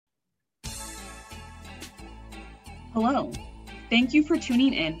Hello. Thank you for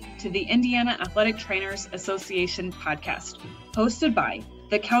tuning in to the Indiana Athletic Trainers Association podcast, hosted by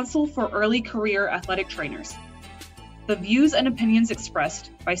the Council for Early Career Athletic Trainers. The views and opinions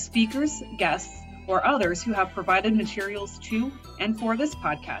expressed by speakers, guests, or others who have provided materials to and for this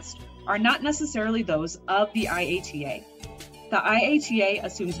podcast are not necessarily those of the IATA. The IATA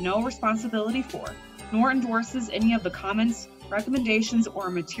assumes no responsibility for, nor endorses any of the comments, recommendations, or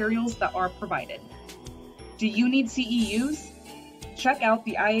materials that are provided. Do you need CEUs? Check out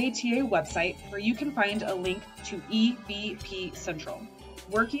the IATA website where you can find a link to EVP Central,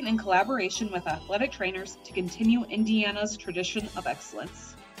 working in collaboration with athletic trainers to continue Indiana's tradition of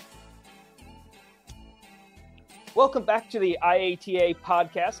excellence. Welcome back to the IATA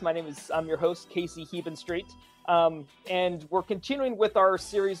podcast. I'm your host, Casey Hebenstreet. And we're continuing with our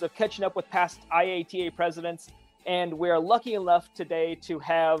series of catching up with past IATA presidents. And we're lucky enough today to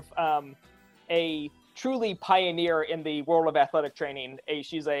have a truly pioneer in the world of athletic training.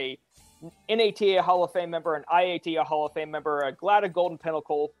 She's a NATA Hall of Fame member, an IATA Hall of Fame member, a GLATA Golden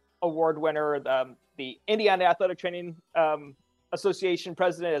Pinnacle Award winner, the Indiana Athletic Training Association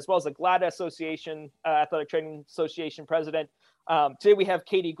president, as well as the GLATA Association, Athletic Training Association president. Today we have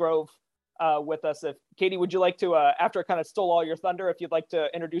Katie Grove with us. Katie, would you like to, after I kind of stole all your thunder, if you'd like to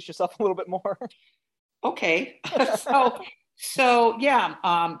introduce yourself a little bit more? Okay.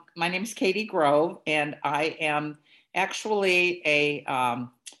 My name is Katie Grove, and I am actually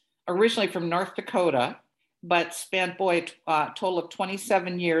originally from North Dakota, but spent a total of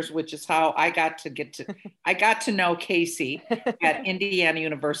 27 years, which is how I got to know Casey at Indiana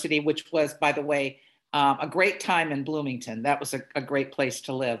University, which was, by the way, a great time in Bloomington. That was a great place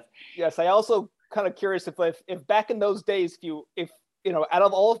to live. Yes, I also kind of curious if back in those days, if out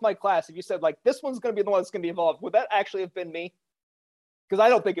of all of my class, if you said like this one's going to be the one that's going to be involved, would that actually have been me? Because I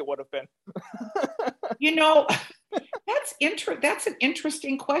don't think it would have been. That's an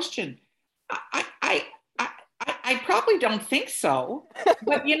interesting question. I probably don't think so,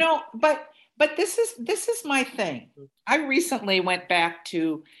 but but this is my thing. I recently went back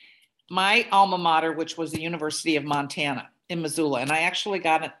to my alma mater, which was the University of Montana in Missoula, and I actually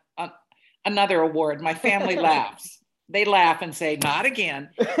got another award. My family laughs. They laugh and say, not again,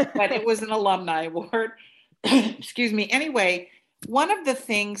 but it was an alumni award. Excuse me. Anyway, one of the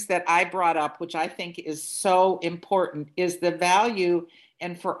things that I brought up, which I think is so important, is the value,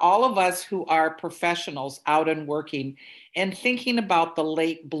 and for all of us who are professionals out and working and thinking about the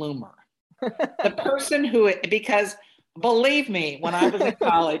late bloomer, the person because believe me, when I was in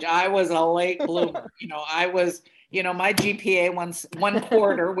college, I was a late bloomer. My GPA one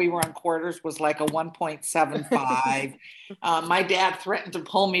quarter, we were on quarters, was like a 1.75. My dad threatened to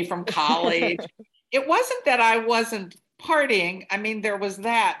pull me from college. It wasn't that I wasn't partying. I mean, there was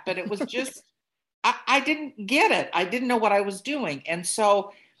that, but it was just, I didn't get it. I didn't know what I was doing. And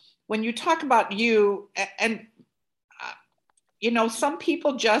so when you talk about some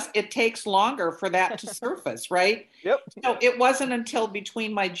people it takes longer for that to surface, right? Yep. So it wasn't until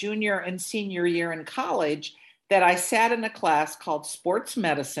between my junior and senior year in college that I sat in a class called sports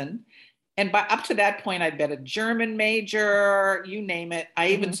medicine. And up to that point, I'd been a German major, you name it. I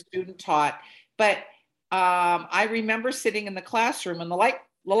even student taught. But I remember sitting in the classroom and the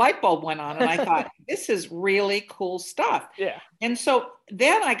light bulb went on and I thought, this is really cool stuff. Yeah. And so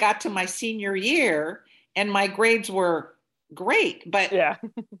then I got to my senior year and my grades were great. But yeah.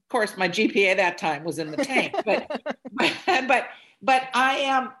 Of course, my GPA that time was in the tank. But I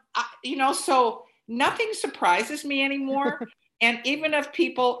am, so nothing surprises me anymore. And even if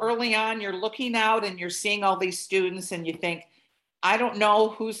people early on, you're looking out and you're seeing all these students and you think, I don't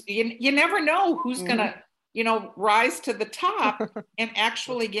know you never know who's going to, rise to the top and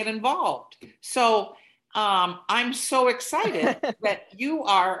actually get involved. So I'm so excited that you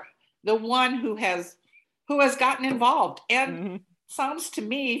are the one who has gotten involved. And sounds to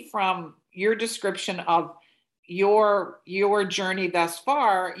me from your description of your journey thus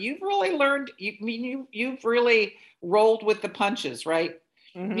far, you've really learned, you've really rolled with the punches, right?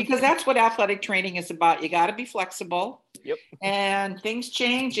 Because that's what athletic training is about. You got to be flexible. Yep. And things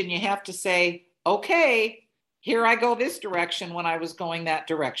change and you have to say, okay, here I go this direction when I was going that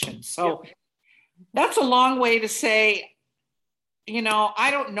direction. So That's a long way to say,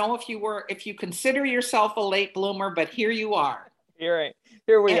 I don't know if you consider yourself a late bloomer, but here you are. You're right.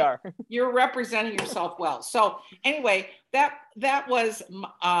 Here we are. You're representing yourself well. So anyway, that was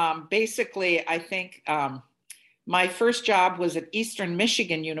basically, I think, my first job was at Eastern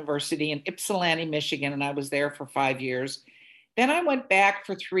Michigan University in Ypsilanti, Michigan, and I was there for 5 years. Then I went back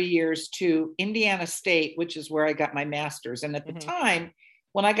for 3 years to Indiana State, which is where I got my master's. And at the time,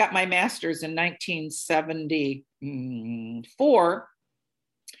 when I got my master's in 1974,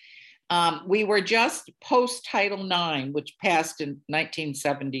 we were just post Title IX, which passed in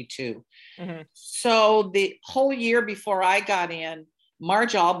 1972. Mm-hmm. So the whole year before I got in,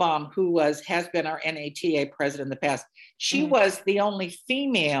 Marge Albaum, who has been our NATA president in the past, she was the only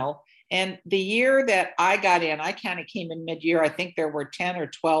female. And the year that I got in, I kind of came in mid-year. I think there were 10 or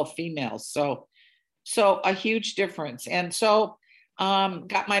 12 females. So a huge difference. And so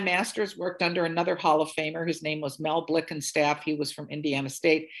got my master's, worked under another Hall of Famer. His name was Mel Blickenstaff. He was from Indiana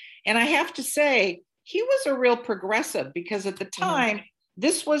State. And I have to say, he was a real progressive, because at the time,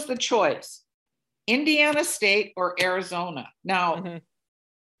 this was the choice: Indiana State or Arizona. Now,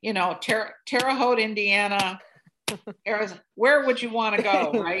 you know, Terre Haute, Indiana, Arizona, where would you want to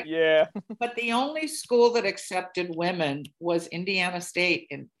go, right? Yeah. But the only school that accepted women was Indiana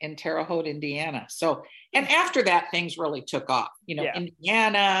State in Terre Haute, Indiana. So, and after that, things really took off, you know,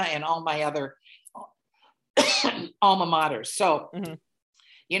 Indiana and all my other alma maters. So,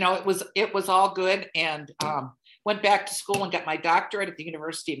 you know, it was all good, and went back to school and got my doctorate at the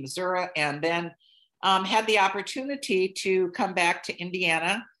University of Missouri, and then had the opportunity to come back to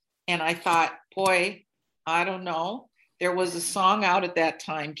Indiana. And I thought, boy, I don't know. There was a song out at that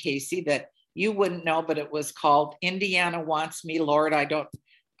time, Casey, that you wouldn't know, but it was called "Indiana Wants Me, Lord, I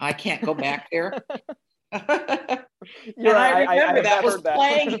Can't Go Back There." And I remember that was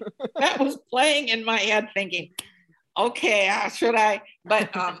playing. That was playing in my head, thinking, okay, should I? But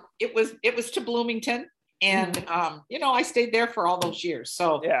it was to Bloomington, and you know, I stayed there for all those years.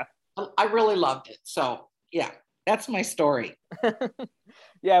 So yeah, I really loved it. So yeah, that's my story.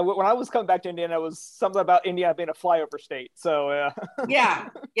 Yeah, when I was coming back to Indiana, it was something about Indiana being a flyover state. So yeah,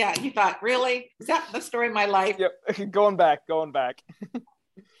 you thought, really? Is that the story of my life? Yep, going back.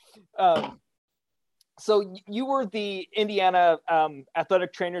 So you were the Indiana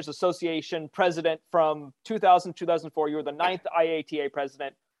Athletic Trainers Association president from 2000 2004. You were the 9th IATA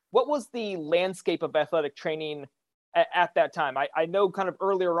president. What was the landscape of athletic training at that time? I know kind of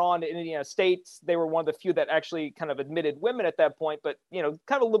earlier on in Indiana State, they were one of the few that actually kind of admitted women at that point, but, you know,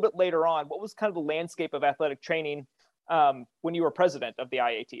 kind of a little bit later on, what was kind of the landscape of athletic training when you were president of the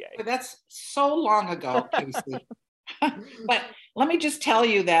IATA? That's so long ago, Casey. But let me just tell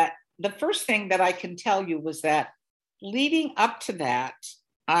you that the first thing that I can tell you was that leading up to that,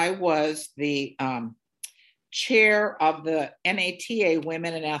 I was the chair of the NATA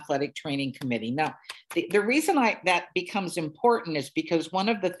Women in Athletic Training Committee. Now, the reason that becomes important is because one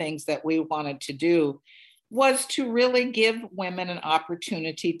of the things that we wanted to do was to really give women an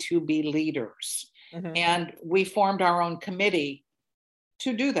opportunity to be leaders. And we formed our own committee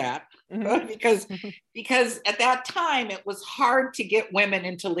to do that. Because at that time, it was hard to get women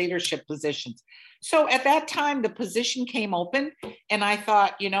into leadership positions. So at that time, the position came open, and I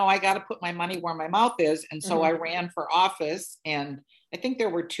thought, you know, I got to put my money where my mouth is. And so I ran for office, and I think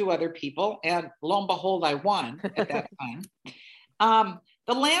there were 2 other people, and lo and behold, I won at that time.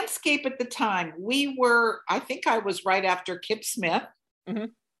 The landscape at the time, I think I was right after Kip Smith,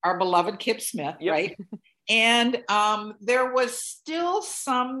 our beloved Kip Smith, right? And there was still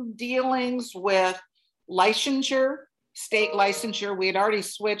some dealings with licensure, state licensure. We had already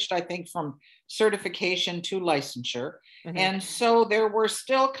switched, I think, from certification to licensure. And so there were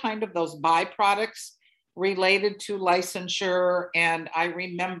still kind of those byproducts related to licensure. And I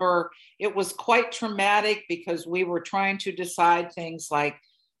remember it was quite traumatic, because we were trying to decide things like,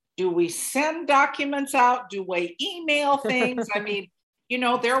 do we send documents out? Do we email things? I mean, you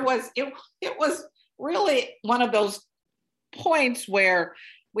know, it was really one of those points where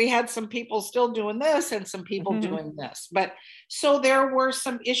we had some people still doing this and some people doing this. But so there were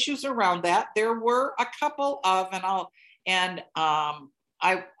some issues around that. There were a couple of, I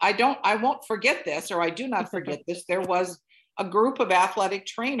won't forget this, or I do not forget this. There was a group of athletic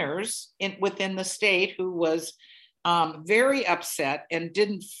trainers within the state who was very upset and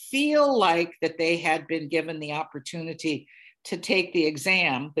didn't feel like that they had been given the opportunity to take the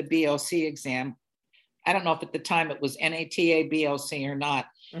exam, the BOC exam. I don't know if at the time it was NATA BOC or not,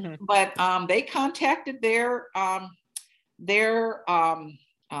 but they contacted their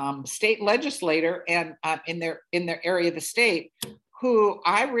state legislator and in their area of the state, who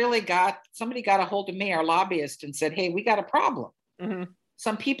somebody got a hold of me, our lobbyist, and said, hey, we got a problem.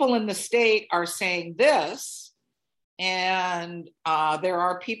 Some people in the state are saying this, and there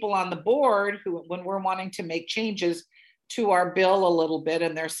are people on the board who, when we're wanting to make changes to our bill a little bit,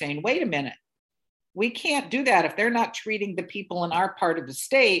 and they're saying, wait a minute, we can't do that if they're not treating the people in our part of the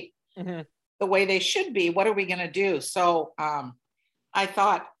state the way they should be. What are we going to do? So I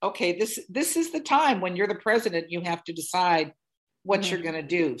thought, okay, this is the time when you're the president, you have to decide, what you're going to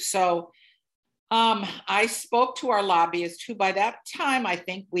do. So I spoke to our lobbyist, who by that time, I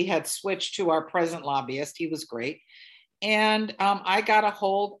think we had switched to our present lobbyist. He was great. And I got a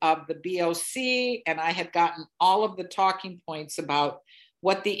hold of the BOC, and I had gotten all of the talking points about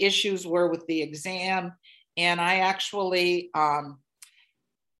what the issues were with the exam. And I actually,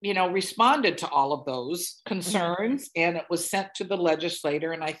 responded to all of those concerns, and it was sent to the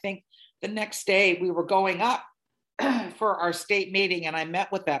legislator. And I think the next day we were going up for our state meeting, and I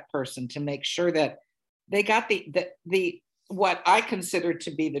met with that person to make sure that they got the what I considered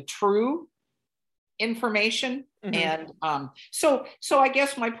to be the true information. And so I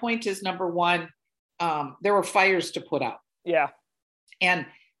guess my point is, number one, there were fires to put out. Yeah. And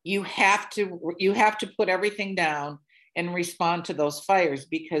you have to put everything down and respond to those fires,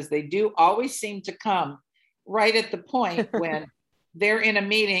 because they do always seem to come right at the point when they're in a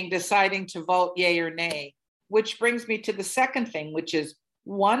meeting deciding to vote yay or nay, which brings me to the second thing, which is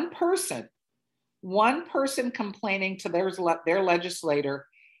one person complaining to their legislator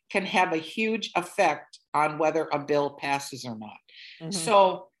can have a huge effect on whether a bill passes or not.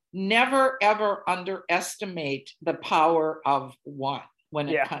 So never, ever underestimate the power of one when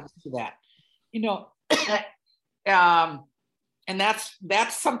it comes to that. And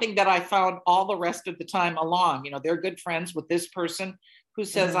that's something that I found all the rest of the time along. They're good friends with this person who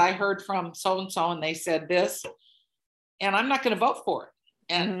says, I heard from so-and-so and they said this, and I'm not going to vote for it.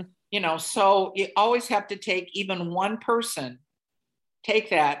 And, so you always have to take even one person, take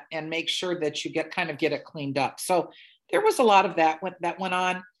that and make sure that you get it cleaned up. So there was a lot of that went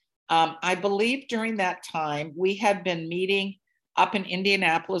on. I believe during that time we had been meeting up in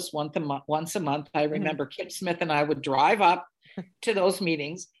Indianapolis once a month. I remember Kip Smith and I would drive up to those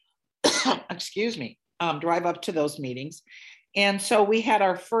meetings. Excuse me, drive up to those meetings. And so we had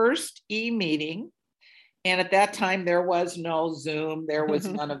our first e-meeting. And at that time, there was no Zoom. There was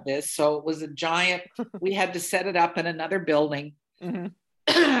none of this. So it was a giant, we had to set it up in another building.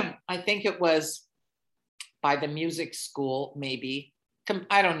 I think it was by the music school, maybe.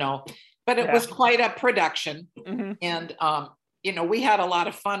 I don't know. But it was quite a production. And, we had a lot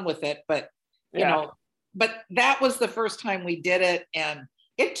of fun with it. But, but that was the first time we did it. And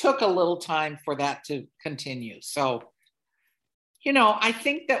it took a little time for that to continue. So, I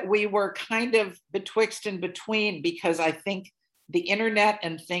think that we were kind of betwixt and between, because I think the internet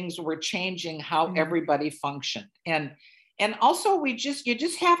and things were changing how everybody functioned. And also you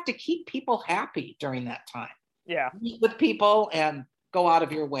just have to keep people happy during that time. Yeah. Meet with people and go out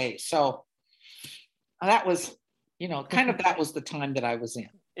of your way. So that was, that was the time that I was in.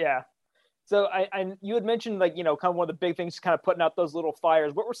 Yeah. So you had mentioned kind of one of the big things, kind of putting out those little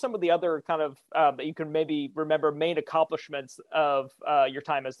fires. What were some of the other kind of that you can maybe remember main accomplishments of your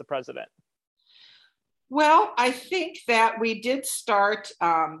time as the president? Well, I think that we did start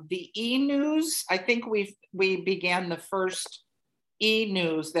the e-news. I think we began the first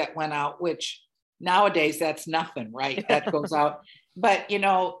e-news that went out, which nowadays that's nothing, right? That goes out. But,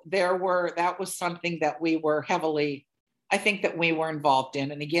 that was something that we were heavily, I think that we were involved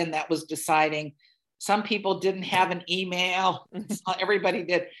in. And again, that was deciding, some people didn't have an email. Everybody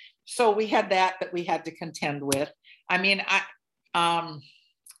did. So we had that we had to contend with. I mean,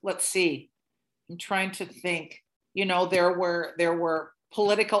 let's see. I'm trying to think, there were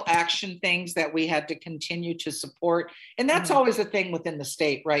political action things that we had to continue to support. And that's always a thing within the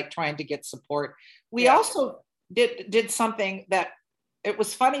state, right? Trying to get support. We also did something that, it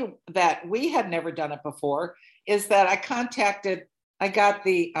was funny that we had never done it before, is that I got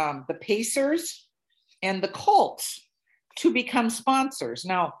the Pacers and the Colts to become sponsors.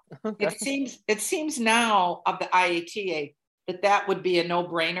 Now, it seems now of the IATA that would be a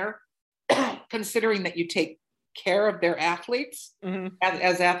no-brainer, considering that you take care of their athletes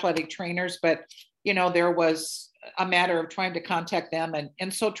as athletic trainers. But, there was a matter of trying to contact them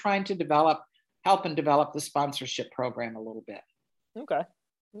and so trying to help and develop the sponsorship program a little bit. Okay.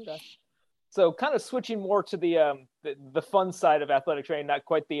 So kind of switching more to the fun side of athletic training, not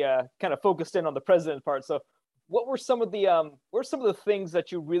quite the kind of focused in on the president part. So what were some of the things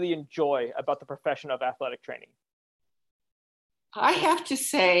that you really enjoy about the profession of athletic training? I have to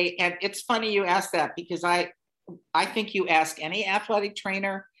say, and it's funny you ask that, because I think you ask any athletic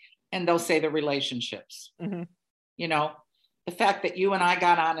trainer and they'll say the relationships. The fact that you and I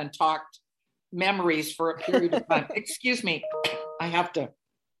got on and talked memories for a period of time. Excuse me, I have to.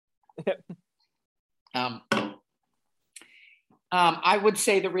 I would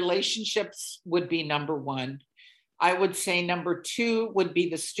say the relationships would be number one. I would say number two would be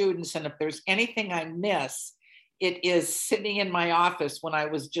the students. And if there's anything I miss, it is sitting in my office when I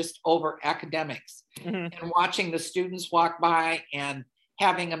was just over academics and watching the students walk by and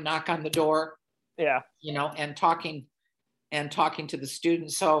having them knock on the door, and talking to the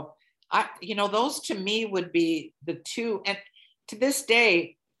students. So those to me would be the two. And to this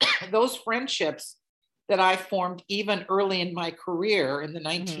day, those friendships that I formed even early in my career in the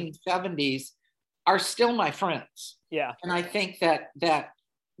 1970s are still my friends. Yeah. And I think that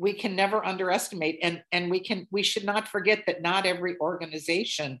we can never underestimate, and we should not forget that not every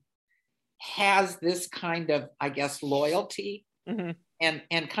organization has this kind of, I guess, loyalty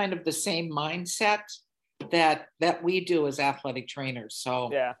and kind of the same mindset that we do as athletic trainers. So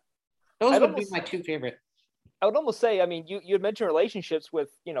yeah, those would be my two favorite. I would almost say, I mean, you had mentioned relationships with,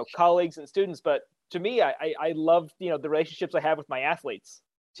 colleagues and students, but to me, I love, the relationships I have with my athletes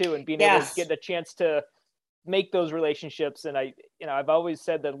too, and being able to get a chance to make those relationships. And I've always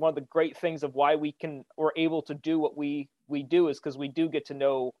said that one of the great things of why we're able to do what we do is because we do get to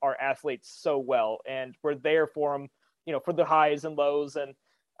know our athletes so well, and we're there for them, for the highs and lows. And,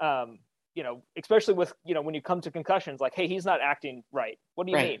 especially with, when you come to concussions, like, hey, he's not acting right. What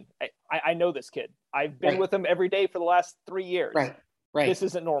do you mean? I know this kid. I've been with him every day for the last 3 years. Right. This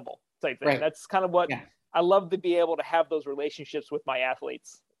isn't normal type thing. That's kind of what I love, to be able to have those relationships with my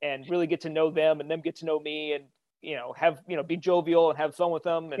athletes and really get to know them and them get to know me, and, have, be jovial and have fun with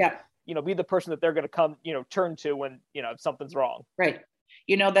them, and, be the person that they're going to come, turn to when, if something's wrong. Right.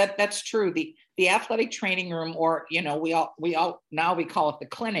 That's true. The athletic training room, or, we all now we call it the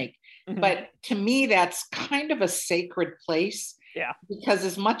clinic, but to me, that's kind of a sacred place. Yeah. Because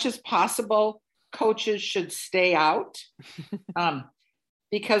as much as possible, coaches should stay out.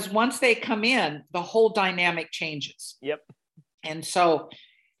 Because once they come in, the whole dynamic changes. Yep. And so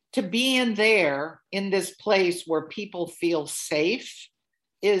to be in this place where people feel safe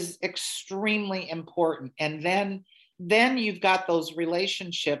is extremely important. And then you've got those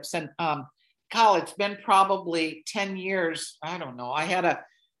relationships. And it's been probably 10 years. I don't know. I had a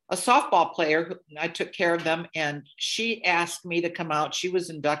softball player who I took care of them, and she asked me to come out. She was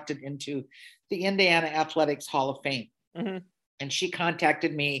inducted into the Indiana Athletics Hall of Fame. And she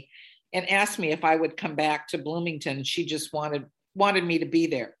contacted me and asked me if I would come back to Bloomington. She just wanted me to be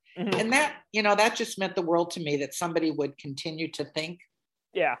there. And that just meant the world to me, that somebody would continue to think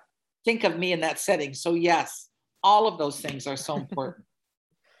of me in that setting. So yes, all of those things are so important.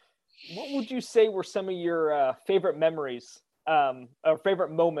 What would you say were some of your favorite memories or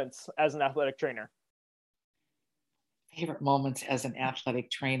favorite moments as an athletic trainer? Favorite moments as an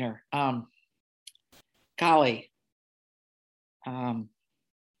athletic trainer. What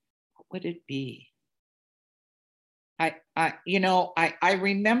would it be? I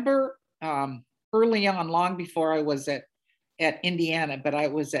remember early on, long before I was at Indiana, but I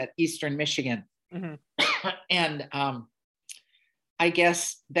was at Eastern Michigan. And I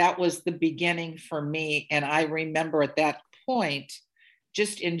guess that was the beginning for me. And I remember at that point,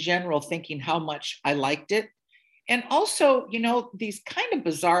 just in general, thinking how much I liked it. And also, these kind of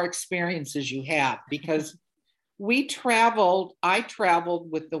bizarre experiences you have, because I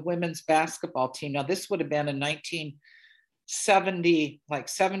traveled with the women's basketball team. Now, this would have been in 1970, like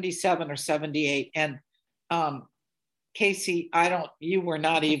 77 or 78. And Casey, you were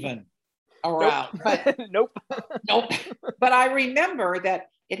not even around. Nope. But, nope. But I remember that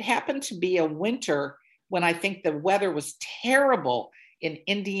it happened to be a winter when I think the weather was terrible in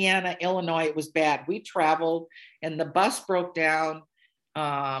Indiana, Illinois. It was bad. We traveled, and the bus broke down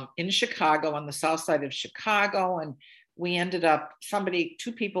in Chicago, on the south side of Chicago. And we ended up,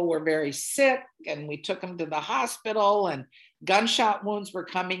 two people were very sick, and we took them to the hospital, and gunshot wounds were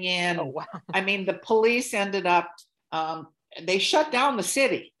coming in. Oh, wow. I mean, the police ended up, they shut down the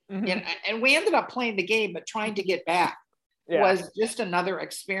city. And we ended up playing the game, but trying to get back was just another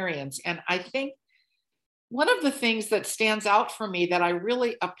experience. And I think one of the things that stands out for me that I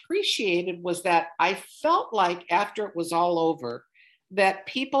really appreciated was that I felt like after it was all over, that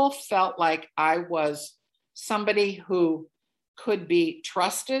people felt like I was somebody who could be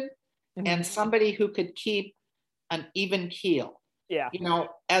trusted and somebody who could keep an even keel. Yeah.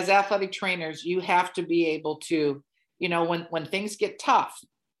 As athletic trainers, you have to be able to, when things get tough,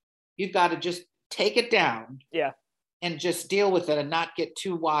 you've got to just take it down. Yeah. And just deal with it and not get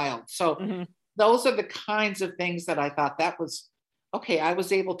too wild. So those are the kinds of things that I thought that was okay. I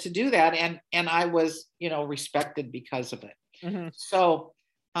was able to do that, and I was, respected because of it. So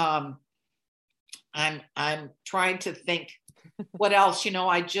I'm trying to think what else.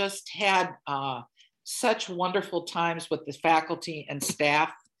 I just had such wonderful times with the faculty and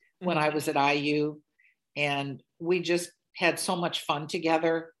staff when I was at IU, and we just had so much fun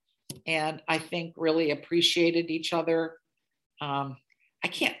together. and I think really appreciated each other. I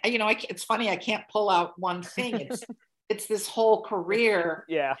can't, it's funny, I can't pull out one thing. It's this whole career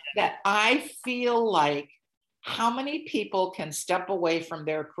that I feel like, how many people can step away from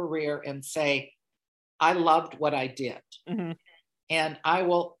their career and say, I loved what I did. Mm-hmm. And I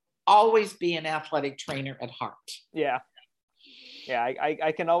will always be an athletic trainer at heart. Yeah. Yeah.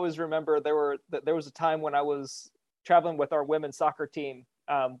 I can always remember there was a time when I was traveling with our women's soccer team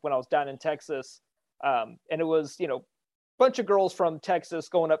when I was down in Texas. And it was, bunch of girls from Texas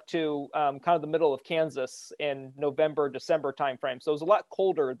going up to kind of the middle of Kansas in November, December timeframe. So it was a lot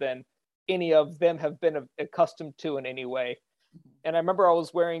colder than any of them have been accustomed to in any way. And I remember I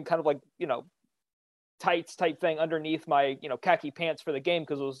was wearing kind of like, tights type thing underneath my, khaki pants for the game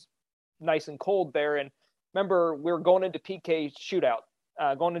because it was nice and cold there. And remember we were going into a PK shootout,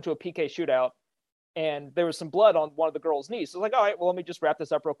 and there was some blood on one of the girls' knees. So I was like, all right, well, let me just wrap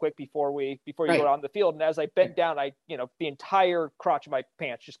this up real quick before you go on the field. And as I bent down, the entire crotch of my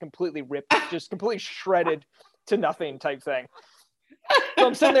pants just completely ripped, just completely shredded to nothing type thing. So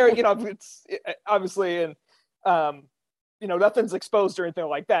I'm sitting there, it's obviously, and, nothing's exposed or anything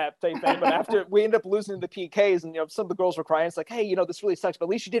like that type thing. But after we end up losing the PKs and, some of the girls were crying, it's like, hey, this really sucks, but at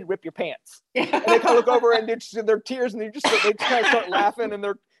least you didn't rip your pants. And they kind of look over and they're tears and they kind of start laughing, and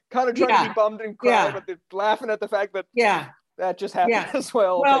they're kind of trying to be bummed and cry, but they're laughing at the fact that that just happened as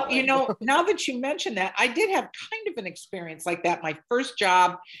well. Well, now that you mention that, I did have kind of an experience like that. My first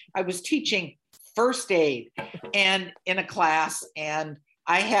job, I was teaching first aid and in a class, and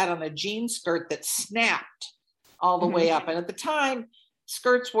I had on a jean skirt that snapped all the way up. And at the time,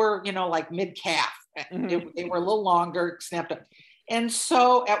 skirts were, like mid-calf. They were a little longer, snapped up. And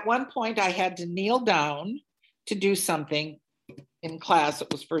so at one point I had to kneel down to do something in class.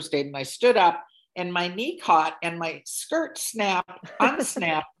 It was first aid, and I stood up and my knee caught and my skirt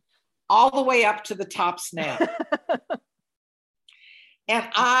unsnapped all the way up to the top snap. And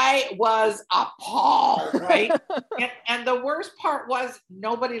I was appalled, right? And the worst part was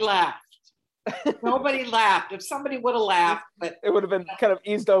nobody laughed. Nobody laughed. If somebody would have laughed, but it would have been kind of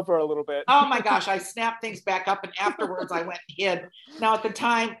eased over a little bit. Oh my gosh, I snapped things back up, and afterwards I went and hid. Now at the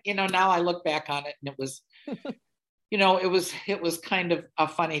time, now I look back on it, and it was, it was kind of a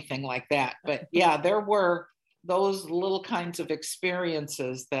funny thing like that. But yeah, there were those little kinds of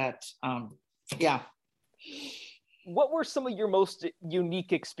experiences that, What were some of your most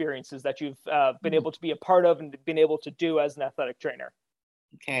unique experiences that you've been able to be a part of and been able to do as an athletic trainer?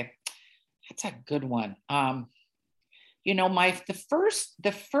 Okay, that's a good one. The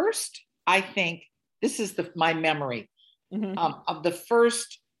first, I think this is my memory of the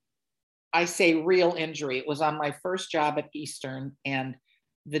first, I say, real injury. It was on my first job at Eastern, and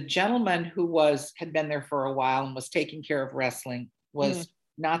the gentleman who had been there for a while and was taking care of wrestling was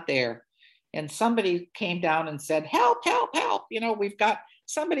not there. And somebody came down and said, help, help, help. We've got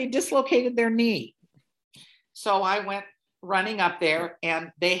somebody dislocated their knee. So I went running up there,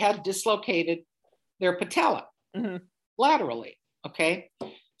 and they had dislocated their patella laterally. Okay.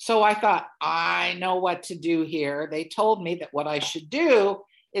 So I thought, I know what to do here. They told me that what I should do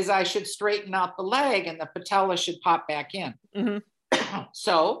is I should straighten out the leg and the patella should pop back in.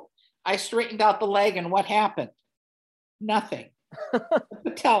 So I straightened out the leg, and what happened? Nothing. The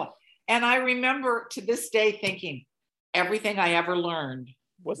patella. And I remember to this day thinking everything I ever learned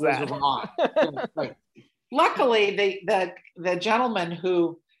was wrong. Right. Luckily, the gentleman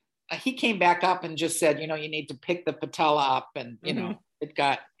who he came back up and just said, you need to pick the patella up, and it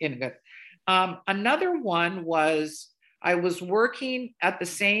got in good. Another one was I was working at the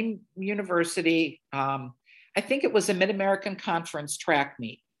same university. I think it was a Mid-American Conference track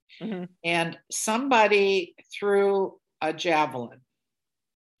meet, and somebody threw a javelin.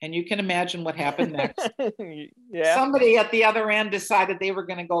 And you can imagine what happened next. Somebody at the other end decided they were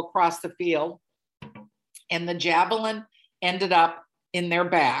going to go across the field, and the javelin ended up in their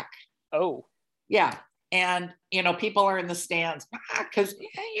back. Oh. Yeah. And, people are in the stands because,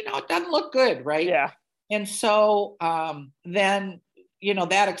 it doesn't look good, right? Yeah. And so then,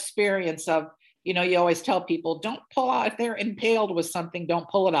 that experience of, you always tell people, don't pull out. If they're impaled with something, don't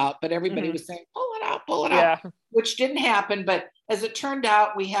pull it out. But everybody was saying, pull it out, which didn't happen. But as it turned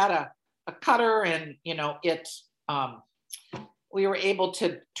out, we had a cutter, and, we were able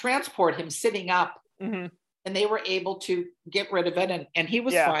to transport him sitting up, and they were able to get rid of it. And he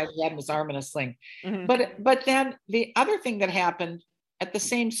was fine. He had his arm in a sling. But then the other thing that happened at the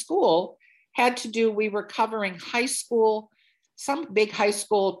same school had to do, we were covering some big high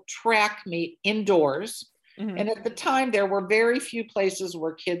school track meet indoors. And at the time, there were very few places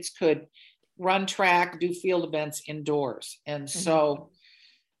where kids could run track, do field events indoors. And so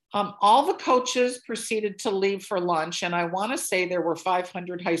All the coaches proceeded to leave for lunch, and I want to say there were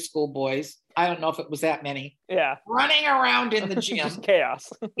 500 high school boys. I don't know if it was that many. Yeah. Running around in the gym. Just chaos.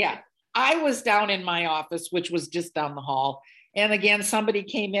 Yeah. I was down in my office, which was just down the hall. And again, somebody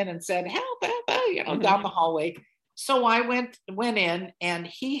came in and said, help, down the hallway. So I went in, and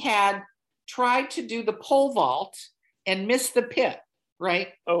he had tried to do the pole vault and missed the pit, right?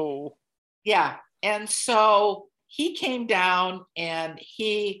 Oh. Yeah. And so he came down, and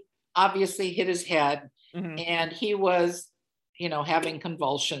he obviously hit his head, and he was, having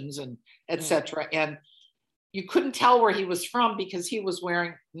convulsions and etc. And you couldn't tell where he was from because he was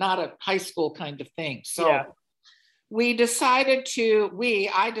wearing not a high school kind of thing. So I decided,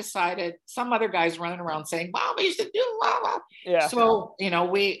 some other guys running around saying, Mom, we should do blah, blah. Yeah. So,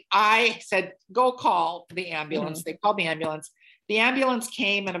 I said, go call the ambulance. They called the ambulance. The ambulance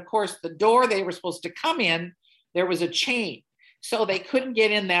came, and of course the door they were supposed to come in, there was a chain. So they couldn't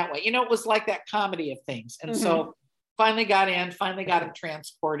get in that way. It was like that comedy of things. And so finally got him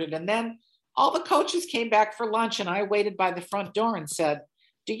transported. And then all the coaches came back for lunch, and I waited by the front door and said,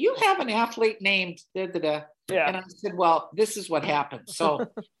 do you have an athlete named da-da-da? Yeah. And I said, well, this is what happened. So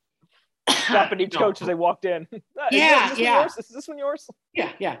stopping each coach as they walked in. Is this one yours?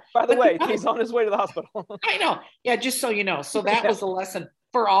 Yeah. By the way, he's on his way to the hospital. I know. Yeah, just so you know. So that was a lesson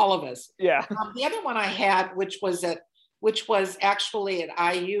for all of us. Yeah. The other one I had, which was actually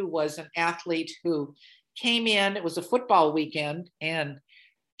at IU, was an athlete who came in. It was a football weekend, and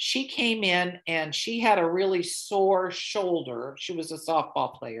she came in, and she had a really sore shoulder. She was a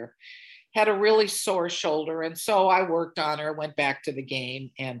softball player, had a really sore shoulder. And so I worked on her, went back to the game,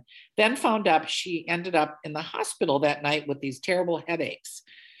 and then found out she ended up in the hospital that night with these terrible headaches.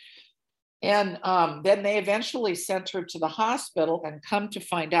 And then they eventually sent her to the hospital, and come to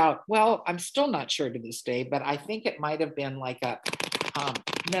find out, well, I'm still not sure to this day, but I think it might have been like a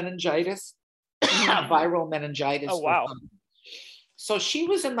meningitis, viral meningitis. Oh, wow. So she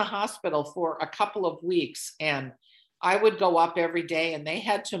was in the hospital for a couple of weeks, and I would go up every day, and they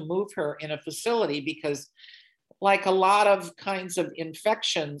had to move her in a facility because, like a lot of kinds of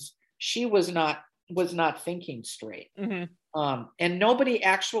infections, she was not thinking straight. And nobody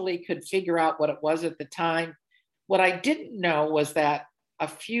actually could figure out what it was at the time. What I didn't know was that a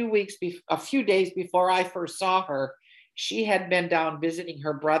few days before I first saw her, she had been down visiting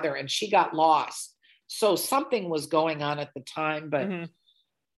her brother, and she got lost. So something was going on at the time, but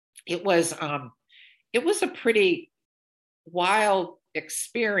it was a pretty wild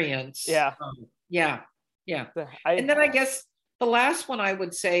experience. Yeah. And then I guess the last one I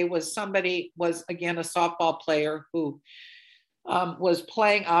would say was again a softball player who was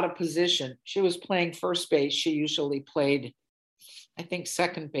playing out of position. She was playing first base. She usually played, I think,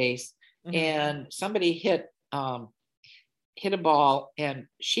 second base. And somebody hit a ball, and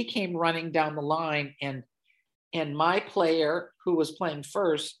she came running down the line, and my player, who was playing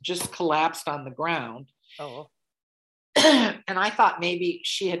first, just collapsed on the ground. Oh. And I thought maybe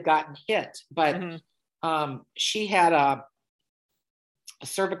she had gotten hit, but she had a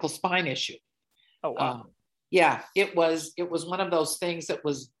cervical spine issue. Oh, wow. It was one of those things that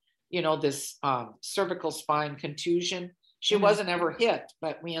was, this cervical spine contusion. She wasn't ever hit,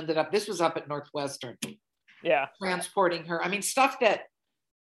 but we ended up, this was up at Northwestern. Yeah. Transporting her. I mean, stuff that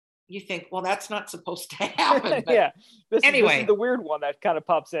you think, well, that's not supposed to happen. But This is the weird one that kind of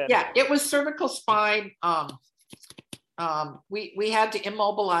pops in. Yeah, it was cervical spine. We had to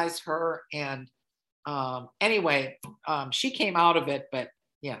immobilize her, and she came out of it, but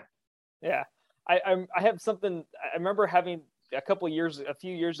yeah. I have something. I remember having a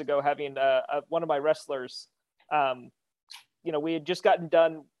few years ago, having one of my wrestlers. We had just gotten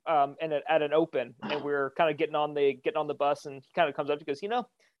done at an open, and we were kind of getting on the bus, and he kind of comes up and goes,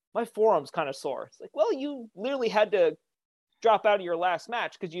 my forearm's kind of sore. It's like, well, you literally had to drop out of your last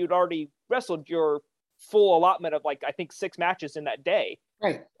match because you'd already wrestled your full allotment of, like, I think 6 matches in that day.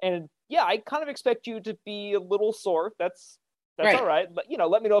 Right. And I kind of expect you to be a little sore. That's right. All right. But,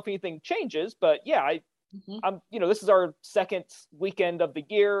 let me know if anything changes. But I'm, this is our second weekend of the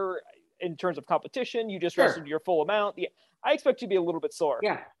year in terms of competition. You just wrestled your full amount. I expect you to be a little bit sore.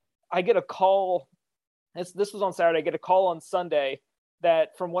 Yeah. I get a call. This was on Saturday. I get a call on Sunday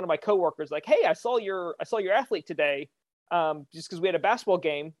that from one of my coworkers, like, hey, I saw your athlete today. Just because we had a basketball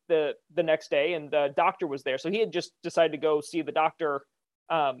game the next day, and the doctor was there. So he had just decided to go see the doctor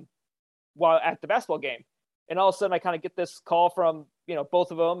while at the basketball game. And all of a sudden I kind of get this call from, both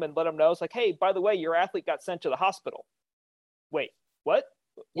of them, and let them know. It's like, hey, by the way, your athlete got sent to the hospital. Wait, what?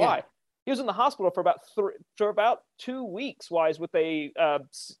 Yeah. Why? He was in the hospital for about 2 weeks with a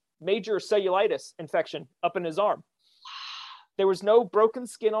major cellulitis infection up in his arm. There was no broken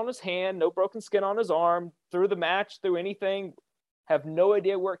skin on his hand, no broken skin on his arm, through the match, through anything. Have no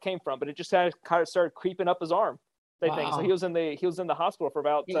idea where it came from, but it just kind of started creeping up his arm. They think so. He was in the hospital for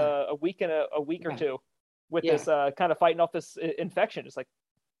about a week or two with this kind of fighting off this infection. It's like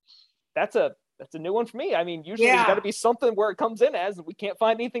that's a new one for me. I mean, usually there's got to be something where it comes in as, and we can't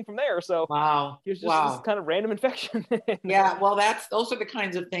find anything from there. So here's just this kind of random infection. Yeah, well, those are the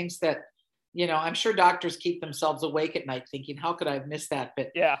kinds of things that, you know, I'm sure doctors keep themselves awake at night thinking, how could I have missed that?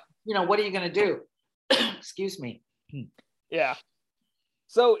 But you know, what are you going to do? Excuse me. Yeah.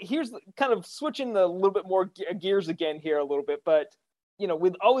 So here's kind of switching a little bit more gears again here a little bit, but you know,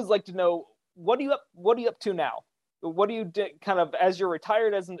 we'd always like to know, what are you up to now? What do you do kind of as you're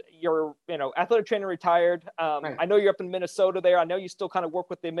retired, as your, you know, athletic trainer retired? Right. I know you're up in Minnesota there. I know you still kind of work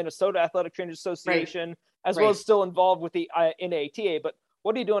with the Minnesota Athletic Trainers Association, as well as still involved with the NATA, but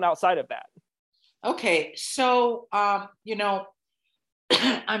what are you doing outside of that? Okay. So, you know,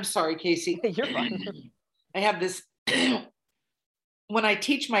 I'm sorry, Casey. You're fine. I have this, when I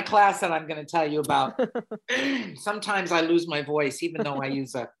teach my class that I'm going to tell you about, sometimes I lose my voice, even though I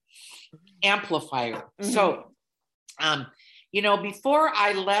use a amplifier. So, you know, before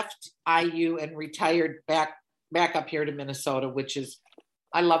I left IU and retired back up here to Minnesota, which is,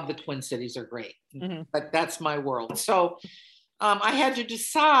 I love the Twin Cities, are great, but that's my world. So I had to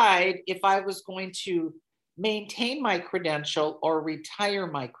decide if I was going to maintain my credential or retire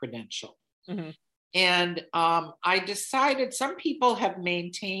my credential. And I decided, some people have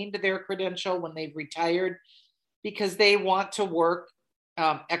maintained their credential when they've retired because they want to work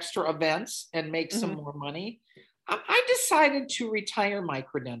extra events and make some more money. I decided to retire my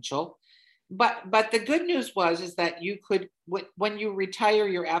credential, but the good news is that you could, when you retire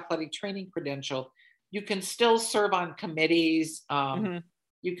your athletic training credential, you can still serve on committees.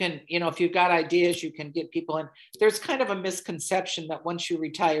 You can, you know, if you've got ideas, you can get people in. There's kind of a misconception that once you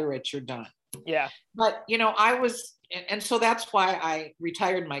retire it, you're done. Yeah. But, you know, and so that's why I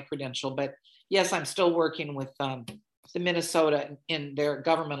retired my credential. But yes, I'm still working with the Minnesota in their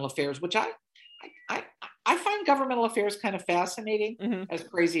governmental affairs, which I find governmental affairs kind of fascinating, as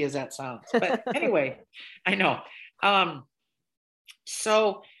crazy as that sounds. But anyway, I know.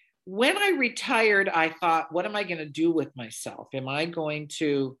 So when I retired, I thought, what am I going to do with myself? Am I going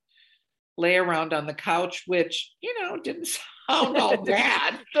to lay around on the couch, which, you know, didn't sound all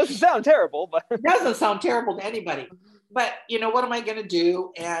bad. Doesn't sound terrible, but it doesn't sound terrible to anybody. But, you know, what am I going to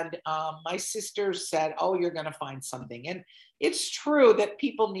do? And my sister said, oh, you're going to find something. And it's true that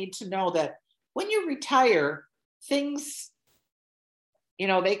people need to know that when you retire, things, you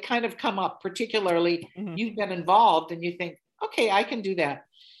know, they kind of come up, particularly you've been involved and you think, okay, I can do that.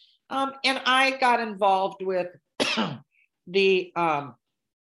 And I got involved with the,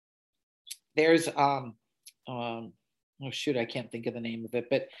 there's, oh shoot, I can't think of the name of it,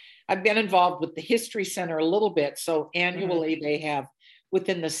 but I've been involved with the History Center a little bit. So annually they have,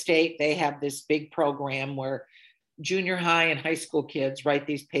 within the state, they have this big program where junior high and high school kids write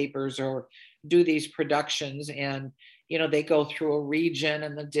these papers or do these productions, and, you know, they go through a region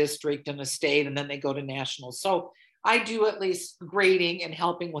and the district and the state, and then they go to national. So I do at least grading and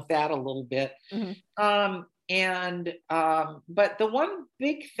helping with that a little bit. But the one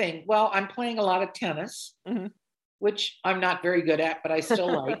big thing, well, I'm playing a lot of tennis, which I'm not very good at, but I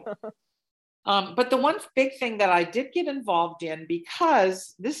still like. But the one big thing that I did get involved in,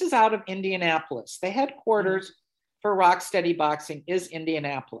 because this is out of Indianapolis, the headquarters for Rocksteady Boxing is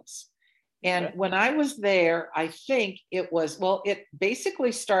Indianapolis. And when I was there, I think it was, well, it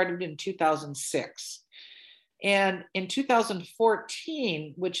basically started in 2006. And in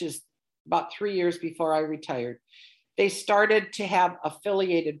 2014, which is about 3 years before I retired, they started to have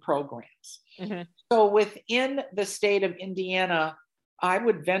affiliated programs. So within the state of Indiana, I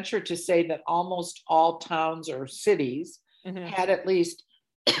would venture to say that almost all towns or cities had at least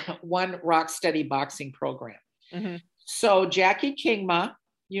one Rocksteady Boxing program. So Jackie Kingma,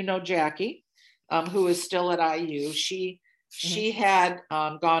 you know Jackie, who is still at IU, she had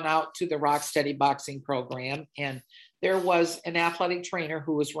gone out to the Rocksteady Boxing program, and there was an athletic trainer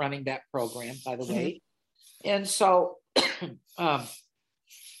who was running that program, by the way. And so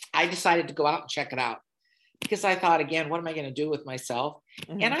I decided to go out and check it out, because I thought, again, what am I going to do with myself?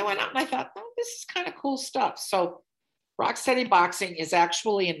 And I went out and I thought, oh, this is kind of cool stuff. So Rocksteady Boxing is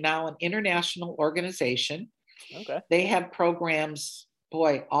actually now an international organization. They have programs,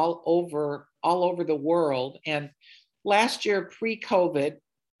 boy, all over the world. And last year, pre-COVID,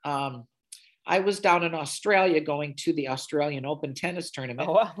 I was down in Australia going to the Australian Open tennis tournament.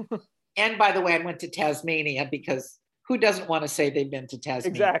 Oh, wow. And by the way, I went to Tasmania, because who doesn't want to say they've been to Tasmania?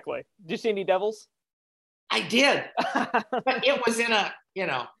 Exactly. Did you see any Devils? I did, but it was in a,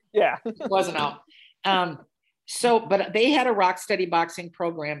 Yeah. it wasn't out. But they had a Rock Steady boxing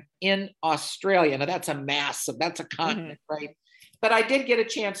program in Australia. Now that's a continent, right? But I did get a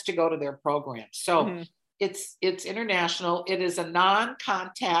chance to go to their program. So it's international. It is a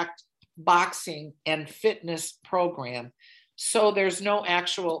non-contact boxing and fitness program. So there's no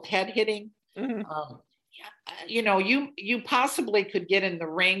actual head hitting. You possibly could get in the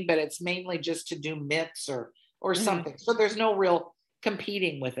ring, but it's mainly just to do mitts or something. So there's no real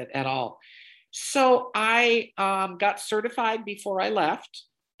competing with it at all. So I got certified before I left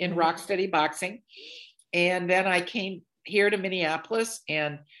in Rock Steady boxing. And then I came here to Minneapolis,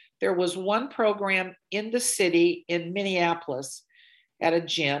 and there was one program in the city in Minneapolis at a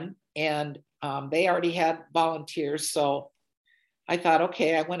gym, and they already had volunteers. So I thought,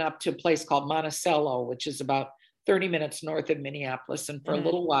 okay, I went up to a place called Monticello, which is about 30 minutes north of Minneapolis. And for a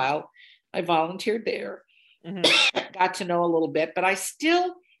little while, I volunteered there, got to know a little bit, but I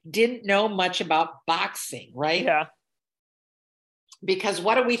still didn't know much about boxing, right? Yeah. Because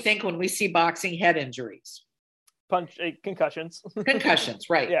what do we think when we see boxing? Head injuries? Concussions. Concussions,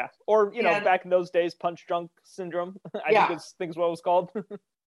 right. Yeah. Or, back in those days, punch drunk syndrome, I think is what it was called.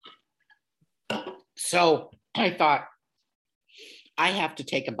 So I thought, I have to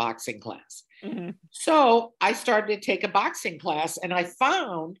take a boxing class. So I started to take a boxing class, and I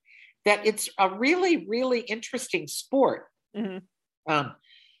found that it's a really, really interesting sport.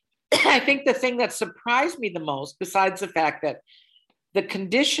 I think the thing that surprised me the most, besides the fact that the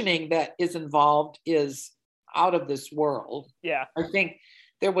conditioning that is involved is out of this world. Yeah. I think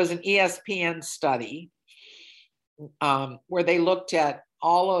there was an ESPN study where they looked at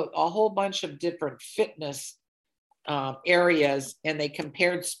a whole bunch of different fitness areas, and they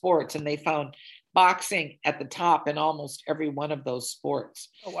compared sports, and they found boxing at the top in almost every one of those sports.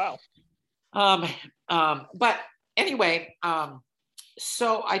 Oh, wow. But anyway,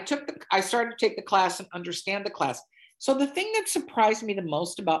 so I started to take the class and understand the class. So the thing that surprised me the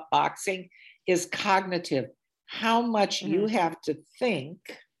most about boxing is cognitive, how much you have to think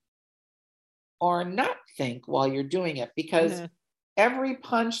or not think while you're doing it, because every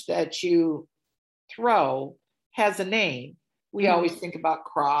punch that you throw has a name. We always think about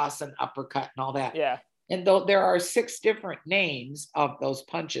cross and uppercut and all that. Yeah. And though there are 6 different names of those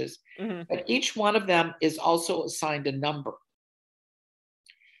punches, but each one of them is also assigned a number.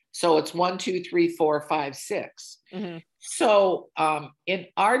 So it's 1, 2, 3, 4, 5, 6. So in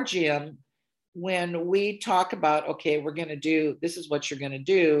our gym, when we talk about, okay, we're going to do, this is what you're going to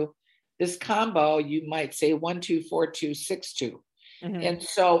do, this combo, you might say 1, 2, 4, 2, 6, 2. And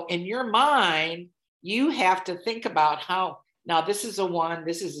so in your mind, you have to think about how, now this is a 1,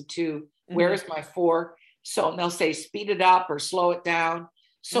 this is a 2, where's my 4? So they'll say speed it up or slow it down.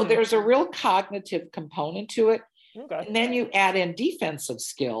 So there's a real cognitive component to it. Okay. And then you add in defensive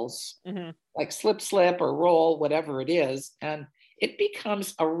skills, like slip or roll, whatever it is. And it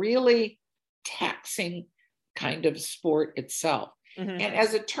becomes a really taxing kind of sport itself. And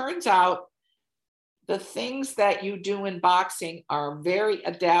as it turns out, the things that you do in boxing are very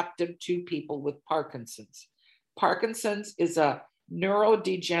adaptive to people with Parkinson's. Parkinson's is a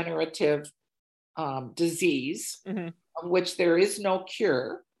neurodegenerative disease of which there is no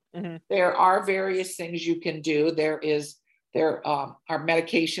cure. There are various things you can do. There are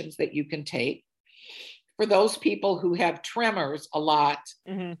medications that you can take. For those people who have tremors a lot,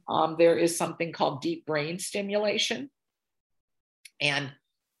 there is something called deep brain stimulation. And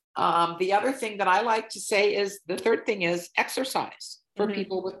the other thing that I like to say is, the third thing is exercise for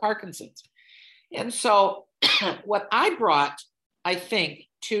people with Parkinson's. And so what I brought, I think,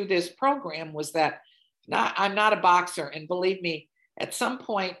 to this program was that I'm not a boxer. And believe me, at some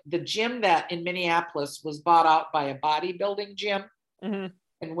point, the gym that in Minneapolis was bought out by a bodybuilding gym and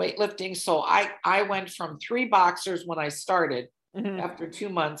weightlifting. So I went from 3 boxers when I started after 2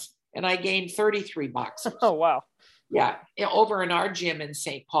 months, and I gained 33 boxers. Oh, wow. Yeah, over in our gym in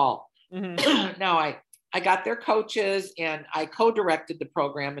St. Paul. Now I got their coaches, and I co-directed the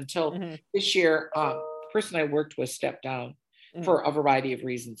program until this year. The person I worked with stepped down for a variety of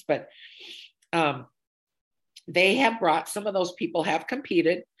reasons, but they have brought, some of those people have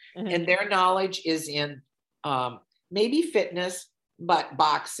competed, and their knowledge is in maybe fitness, but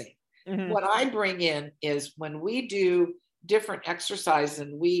boxing. What I bring in is when we do different exercises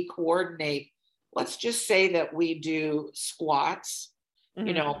and we coordinate, let's just say that we do squats,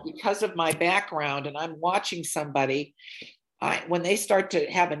 because of my background, and I'm watching somebody, when they start to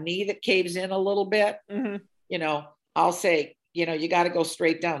have a knee that caves in a little bit, I'll say, you got to go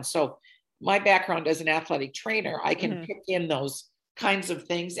straight down. So my background as an athletic trainer, I can pick in those kinds of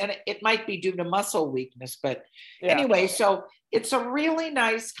things. And it might be due to muscle weakness, but Yeah. anyway, so it's a really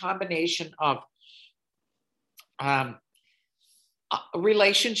nice combination of a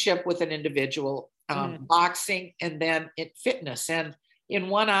relationship with an individual, boxing, and then fitness. And in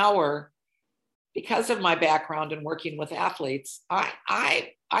 1 hour, because of my background in working with athletes,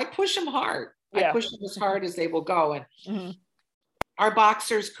 I push them hard. Yeah. I push them as hard as they will go. And our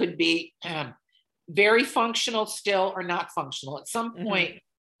boxers could be very functional still or not functional. At some point,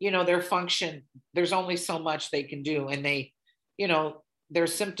 their function, there's only so much they can do, and they, their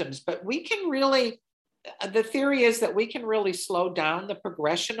symptoms. But we can really, the theory is that we can really slow down the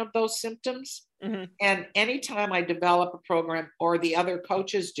progression of those symptoms. And anytime I develop a program, or the other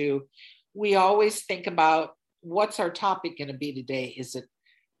coaches do, we always think about, what's our topic going to be today? Is it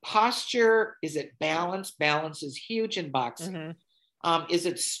posture? Is it balance? Balance is huge in boxing. Is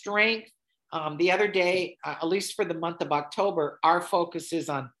it strength? The other day, at least for the month of October, our focus is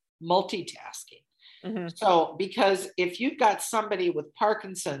on multitasking. So, because if you've got somebody with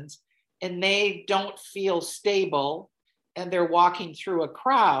Parkinson's and they don't feel stable and they're walking through a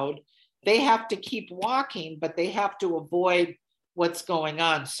crowd, they have to keep walking, but they have to avoid what's going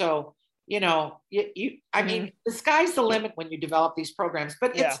on. So, I mean, the sky's the limit when you develop these programs,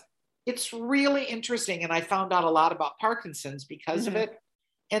 but it's really interesting. And I found out a lot about Parkinson's because of it.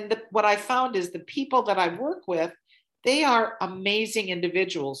 And what I found is the people that I work with, they are amazing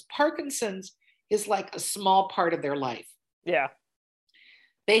individuals. Parkinson's is like a small part of their life. Yeah.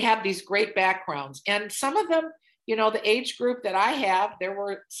 They have these great backgrounds. And some of them, the age group that I have, there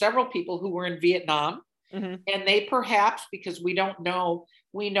were several people who were in Vietnam. And they perhaps, because we don't know,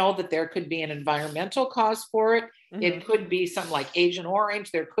 we know that there could be an environmental cause for it. It could be something like Agent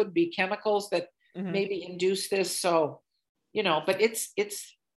Orange. There could be chemicals that maybe induce this. So, but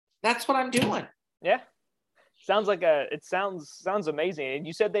that's what I'm doing. Yeah. It sounds amazing. And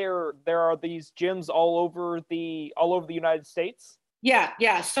you said there are these gyms all over the United States.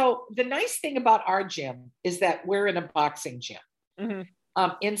 Yeah. So the nice thing about our gym is that we're in a boxing gym.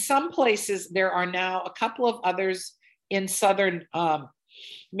 In some places, there are now a couple of others in southern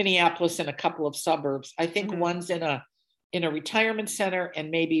Minneapolis and a couple of suburbs. I think one's in a retirement center,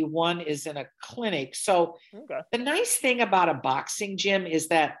 and maybe one is in a clinic. So the nice thing about a boxing gym is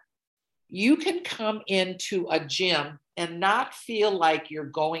that you can come into a gym and not feel like you're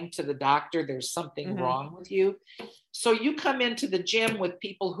going to the doctor. There's something wrong with you. So you come into the gym with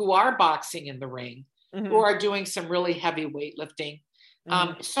people who are boxing in the ring, who are doing some really heavy weightlifting.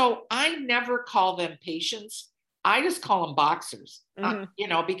 So I never call them patients. I just call them boxers,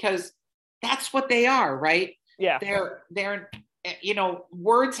 because that's what they are, right? Yeah. They're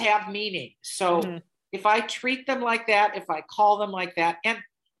words have meaning. So if I treat them like that, if I call them like that, and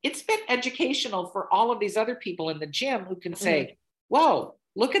it's been educational for all of these other people in the gym who can say, whoa,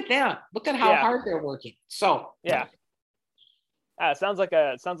 look at them. Look at how hard they're working. So, it sounds like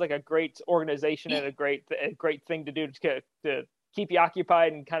a great organization and a great thing to do to keep you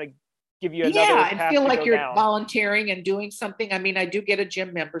occupied and kind of give you another path and feel like you're down. volunteering and doing something. I mean, I do get a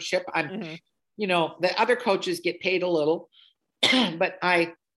gym membership. I'm, the other coaches get paid a little, but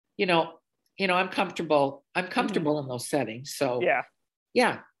I'm comfortable. I'm comfortable in those settings. So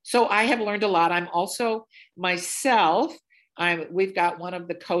yeah. So I have learned a lot. I'm also myself. We've got one of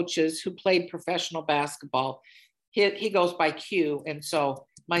the coaches who played professional basketball. He goes by Q, and so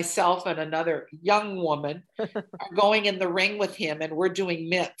myself and another young woman are going in the ring with him, and we're doing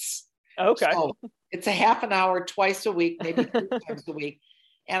mitts. Okay. So it's a half an hour twice a week, maybe 3 times a week.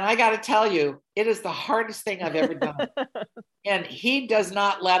 And I got to tell you, it is the hardest thing I've ever done. And he does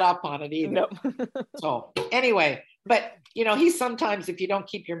not let up on it either. Nope. So anyway, but he sometimes, if you don't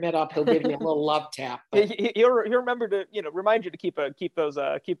keep your mitt up, he'll give you a little love tap. But he'll remember to, remind you to keep the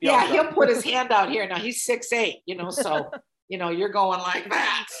he'll put his hand out here. Now he's 6'8", so you're going like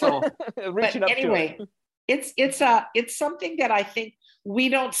that. So reaching up anyway, to it. it's something that I think we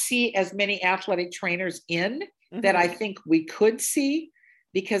don't see as many athletic trainers in that I think we could see,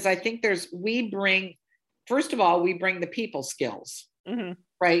 because I think we bring the people skills,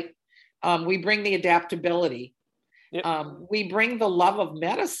 right? We bring the adaptability. Yep. We bring the love of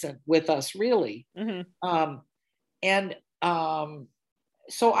medicine with us, really. So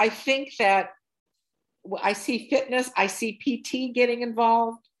I think that I see fitness, I see PT getting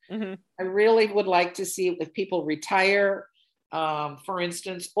involved. I really would like to see if people retire, for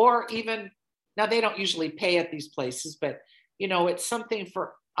instance, or even, now they don't usually pay at these places, but it's something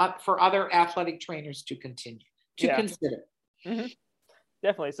for other athletic trainers to consider.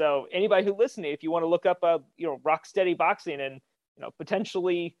 Definitely. So anybody who listening, if you want to look up, Rocksteady Boxing and,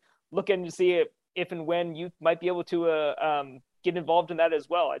 potentially look in to see if and when you might be able to get involved in that as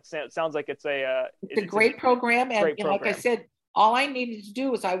well. It sounds like it's a great program. And great program. like I said, all I needed to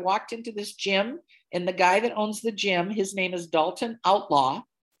do was I walked into this gym, and the guy that owns the gym, his name is Dalton Outlaw.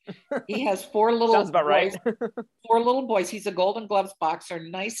 He has 4 little Sounds about boys, right. 4 little boys. He's a Golden Gloves boxer,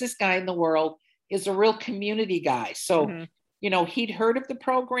 nicest guy in the world, is a real community guy. So, he'd heard of the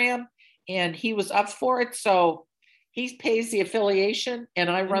program and he was up for it. So he pays the affiliation and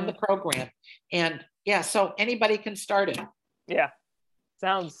I run the program. And yeah, so anybody can start it. Yeah.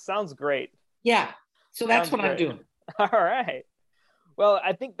 Sounds great. Yeah. So that's what I'm doing. All right. Well,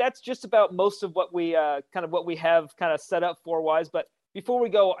 I think that's just about most of what we have kind of set up for wise. But before we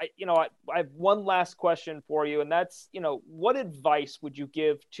go, I have one last question for you, and that's, what advice would you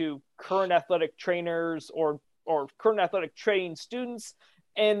give to current athletic trainers or current athletic training students,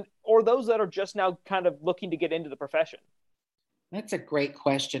 or those that are just now kind of looking to get into the profession? That's a great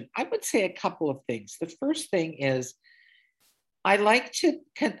question. I would say a couple of things. The first thing is, I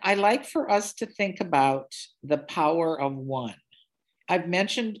like for us to think about the power of one. I've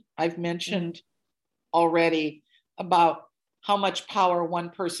mentioned already about how much power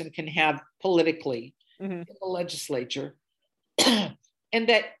one person can have politically in the legislature, and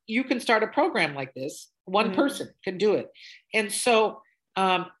that you can start a program like this. One person can do it. And so,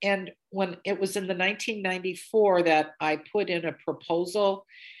 and when it was in the 1994 that I put in a proposal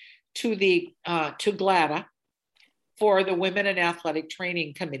to GLADA for the Women in Athletic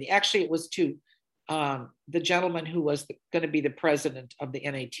Training Committee. Actually, it was to the gentleman who was going to be the president of the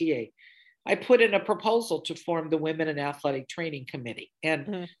NATA. I put in a proposal to form the Women in Athletic Training Committee.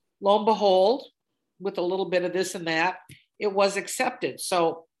 And lo and behold, with a little bit of this and that, it was accepted.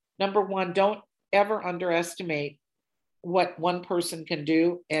 So number one, don't ever underestimate what one person can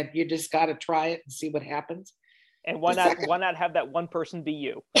do. And you just got to try it and see what happens. And why not have that one person be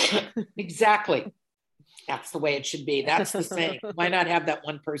you? Exactly. That's the way it should be. That's the saying. Why not have that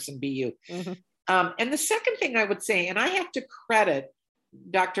one person be you? And the second thing I would say, and I have to credit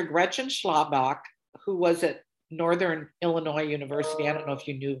Dr. Gretchen Schlabach, who was at Northern Illinois University. I don't know if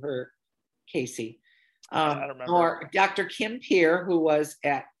you knew her, Casey. I don't remember. Or Dr. Kim Peer, who was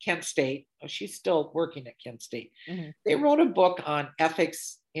at Kent State. Oh, she's still working at Kent State. They wrote a book on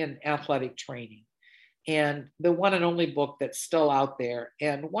ethics in athletic training, and the one and only book that's still out there.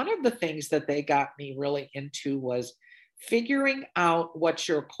 And one of the things that they got me really into was figuring out what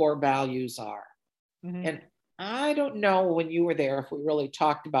your core values are. And I don't know when you were there if we really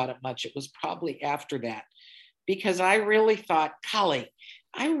talked about it much. It was probably after that, because I really thought, golly,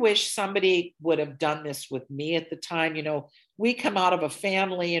 I wish somebody would have done this with me at the time. We come out of a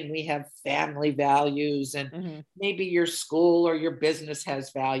family and we have family values, and maybe your school or your business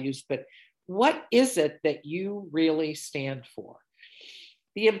has values, but what is it that you really stand for?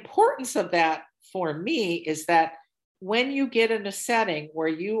 The importance of that for me is that when you get in a setting where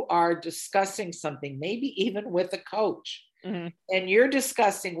you are discussing something, maybe even with a coach, and you're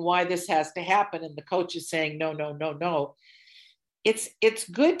discussing why this has to happen, and the coach is saying, no, no, no, no. It's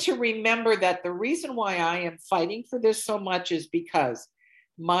good to remember that the reason why I am fighting for this so much is because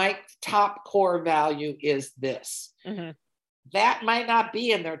my top core value is this. That might not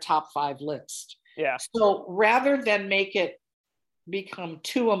be in their top 5 list. Yeah. So rather than make it become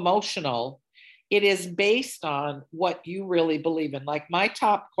too emotional, it is based on what you really believe in. Like, my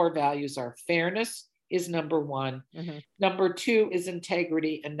top core values are fairness is number 1. Number 2 is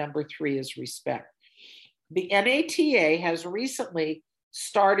integrity. And number 3 is respect. The NATA has recently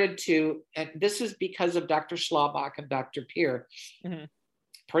started to, and this is because of Dr. Schlabach and Dr. Peer,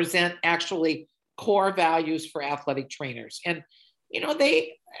 present actually core values for athletic trainers. And,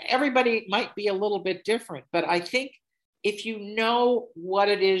 everybody might be a little bit different, but I think if you know what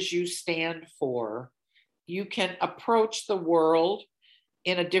it is you stand for, you can approach the world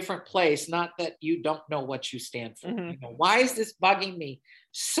in a different place. Not that you don't know what you stand for. Why is this bugging me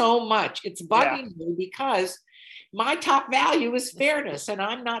so much? It's bugging me because my top value is fairness, and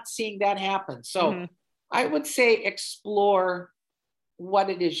I'm not seeing that happen. So I would say explore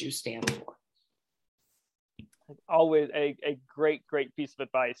what it is you stand for. Always a great piece of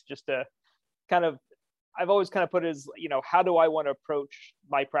advice. Just to kind of, I've always kind of put it as, how do I want to approach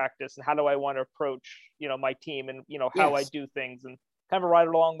my practice, and how do I want to approach, my team, and, how I do things, and kind of right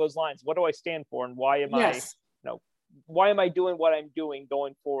along those lines. What do I stand for, and why am why am I doing what I'm doing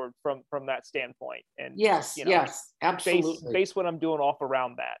going forward from that standpoint? And yes, absolutely. Base what I'm doing off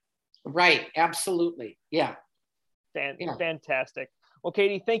around that. Right. Absolutely. Yeah. Fantastic. Well,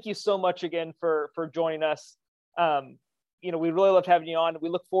 Katie, thank you so much again for joining us. We really loved having you on. We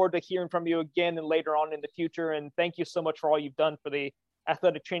look forward to hearing from you again and later on in the future. And thank you so much for all you've done for the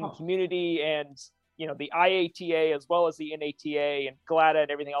athletic training community, and, the IATA as well as the NATA and GLADA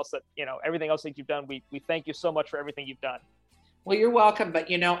and everything else that you've done. We thank you so much for everything you've done. Well, you're welcome.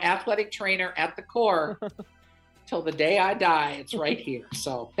 But athletic trainer at the core till the day I die. It's right here.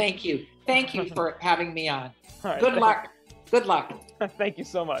 So thank you for having me on. All right, Good luck. Good luck. Thank you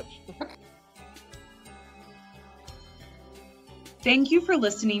so much. Thank you for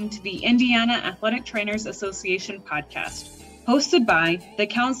listening to the Indiana Athletic Trainers Association podcast, hosted by the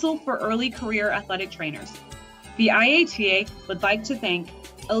Council for Early Career Athletic Trainers. The IATA would like to thank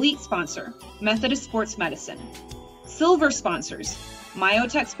elite sponsor, Methodist Sports Medicine, silver sponsors,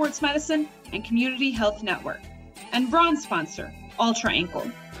 Myotech Sports Medicine and Community Health Network, and bronze sponsor, Ultra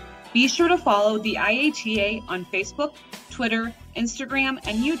Ankle. Be sure to follow the IATA on Facebook, Twitter, Instagram,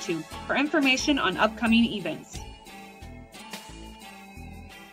 and YouTube for information on upcoming events.